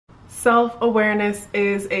Self-awareness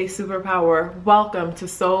is a superpower. Welcome to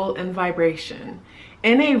Soul and Vibration.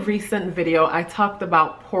 In a recent video, I talked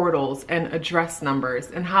about portals and address numbers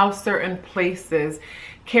and how certain places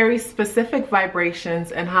carry specific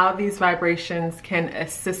vibrations and how these vibrations can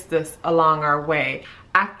assist us along our way.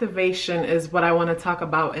 Activation is what I want to talk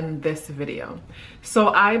about in this video. So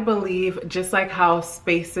I believe just like how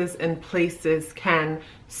spaces and places can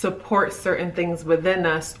support certain things within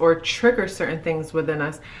us or trigger certain things within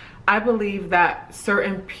us, I believe that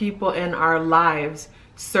certain people in our lives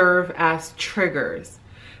serve as triggers.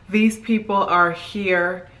 These people are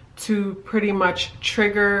here to pretty much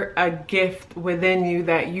trigger a gift within you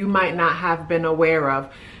that you might not have been aware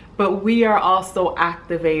of. But we are also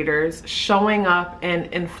activators, showing up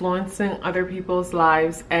and influencing other people's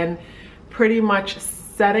lives and pretty much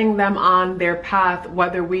setting them on their path,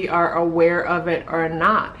 whether we are aware of it or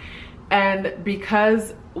not. And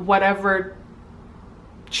because whatever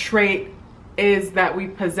trait is that we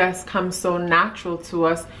possess comes so natural to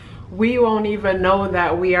us, we won't even know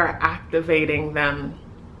that we are activating them.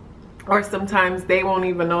 Or sometimes they won't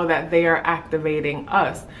even know that they are activating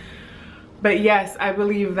us. But yes, I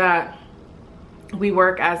believe that we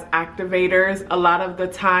work as activators. A lot of the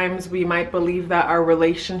times we might believe that our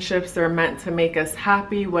relationships are meant to make us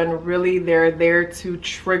happy when really they're there to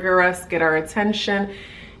trigger us, get our attention,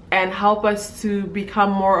 and help us to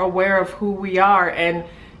become more aware of who we are and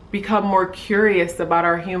become more curious about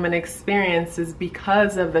our human experiences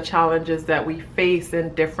because of the challenges that we face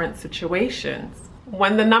in different situations.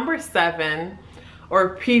 When the number 7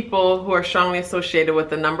 or people who are strongly associated with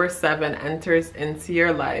the number 7 enters into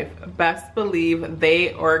your life, best believe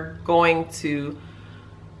they are going to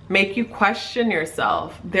make you question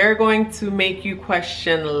yourself. They're going to make you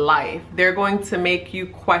question life. They're going to make you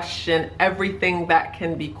question everything that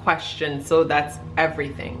can be questioned. So that's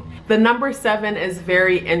everything. The number 7 is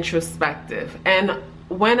very introspective. And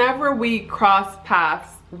whenever we cross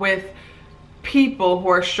paths with people who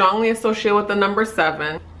are strongly associated with the number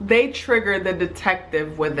 7, they trigger the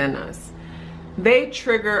detective within us. They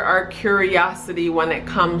trigger our curiosity when it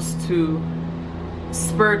comes to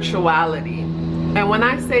spirituality. And when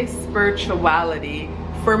I say spirituality,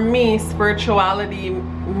 for me, spirituality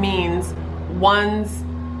means one's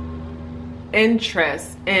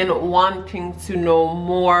interest in wanting to know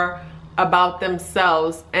more about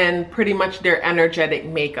themselves and pretty much their energetic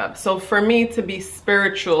makeup. So for me, to be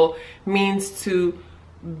spiritual means to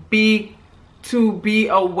be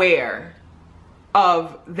aware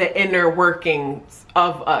of the inner workings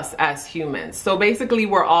of us as humans. So basically,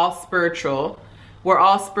 we're all spiritual. We're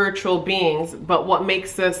all spiritual beings, but what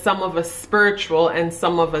makes us, some of us spiritual and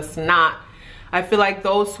some of us not, I feel like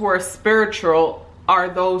those who are spiritual are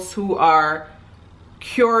those who are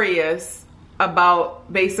curious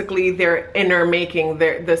about basically their inner making,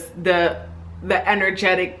 the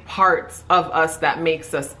energetic parts of us that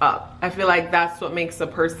makes us up. I feel like that's what makes a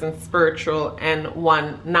person spiritual and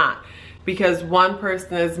one not. Because one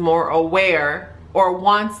person is more aware or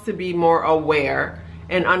wants to be more aware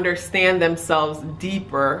and understand themselves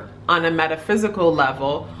deeper on a metaphysical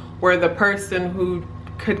level, where the person who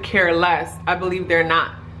could care less, I believe they're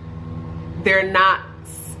not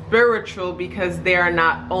spiritual because they are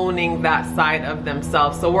not owning that side of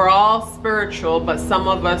themselves. So we're all spiritual, but some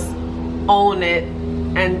of us own it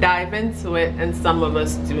and dive into it, and some of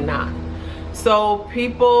us do not. So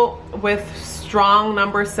people with strong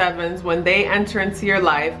number 7s, when they enter into your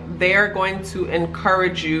life, they are going to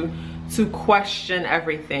encourage you to question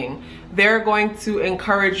everything. They're going to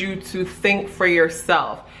encourage you to think for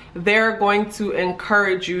yourself. They're going to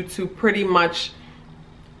encourage you to pretty much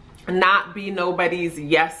not be nobody's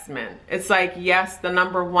yes man. It's like, yes, the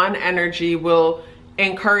number 1 energy will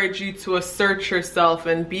encourage you to assert yourself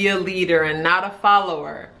and be a leader and not a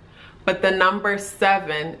follower. But the number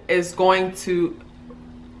 7 is going to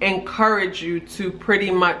encourage you to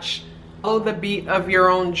pretty much follow the beat of your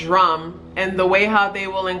own drum. And the way how they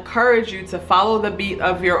will encourage you to follow the beat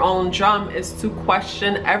of your own drum is to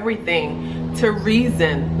question everything, to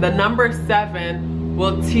reason. The number 7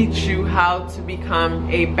 will teach you how to become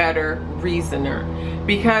a better reasoner.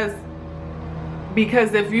 Because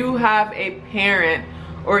if you have a parent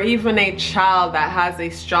or even a child that has a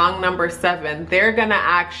strong number 7, they're gonna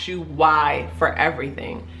ask you why for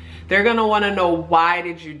everything. They're gonna wanna know, why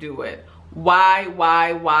did you do it? Why?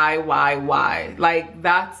 Like,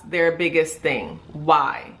 that's their biggest thing.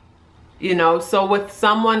 Why? You know, so with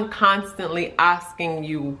someone constantly asking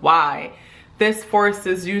you why, this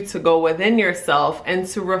forces you to go within yourself and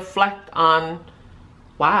to reflect on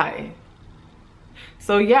why.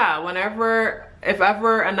 So yeah, if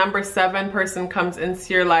ever a number 7 person comes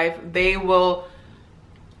into your life, they will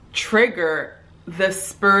trigger the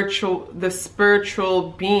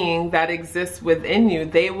spiritual being that exists within you.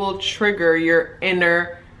 They will trigger your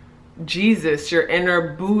inner Jesus, your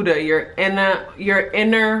inner Buddha, your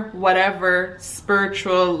inner whatever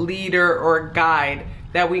spiritual leader or guide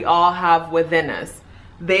that we all have within us.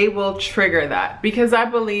 They will trigger that, because I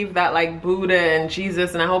believe that, like Buddha and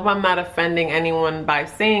Jesus, and I hope I'm not offending anyone by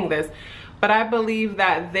saying this, but I believe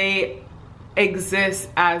that they exist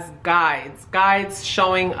as guides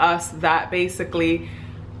showing us that basically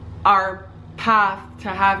our path to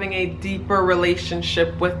having a deeper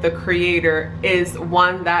relationship with the Creator is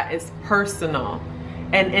one that is personal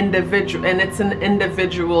and individual, and it's an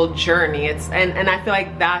individual journey. And I feel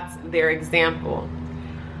like that's their example.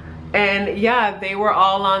 And yeah, they were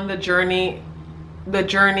all on the journey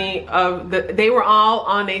they were all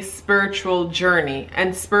on a spiritual journey.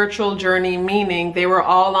 And spiritual journey meaning they were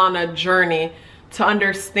all on a journey to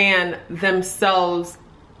understand themselves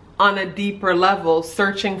on a deeper level,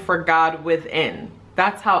 searching for God within.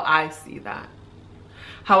 That's how I see that.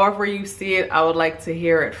 However you see it, I would like to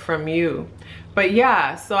hear it from you. But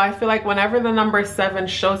yeah, so I feel like whenever the number 7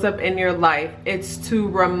 shows up in your life, it's to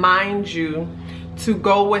remind you to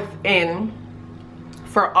go within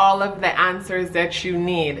for all of the answers that you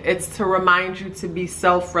need. It's to remind you to be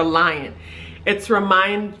self-reliant. It's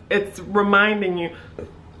reminding you,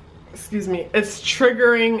 excuse me, it's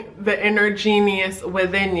triggering the inner genius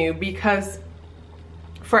within you, because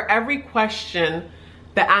for every question,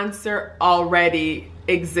 the answer already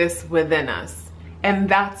exists within us. And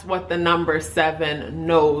that's what the number 7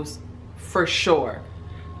 knows for sure,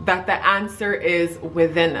 that the answer is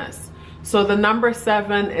within us. So the number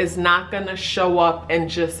 7 is not going to show up and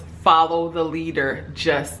just follow the leader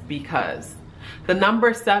just because. The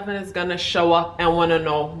number 7 is going to show up and want to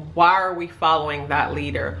know, why are we following that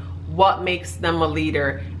leader? What makes them a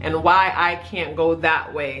leader? And why I can't go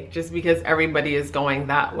that way just because everybody is going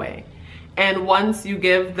that way. And once you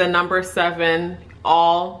give the number 7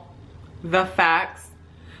 all the facts,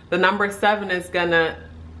 the number 7 is going to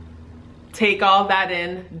take all that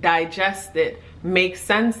in, digest it, make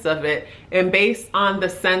sense of it, and based on the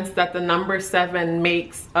sense that the number 7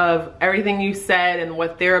 makes of everything you said and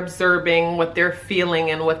what they're observing, what they're feeling,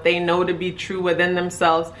 and what they know to be true within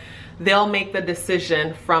themselves, they'll make the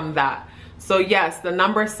decision from that. So yes, the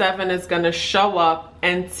number 7 is going to show up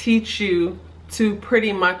and teach you to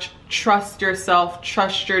pretty much trust yourself,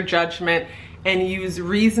 trust your judgment, and use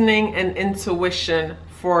reasoning and intuition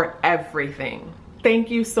for everything. Thank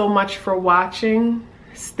you so much for watching.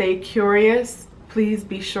 Stay curious. Please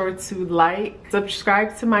be sure to like,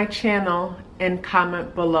 subscribe to my channel, and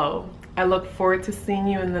comment below. I look forward to seeing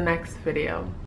you in the next video.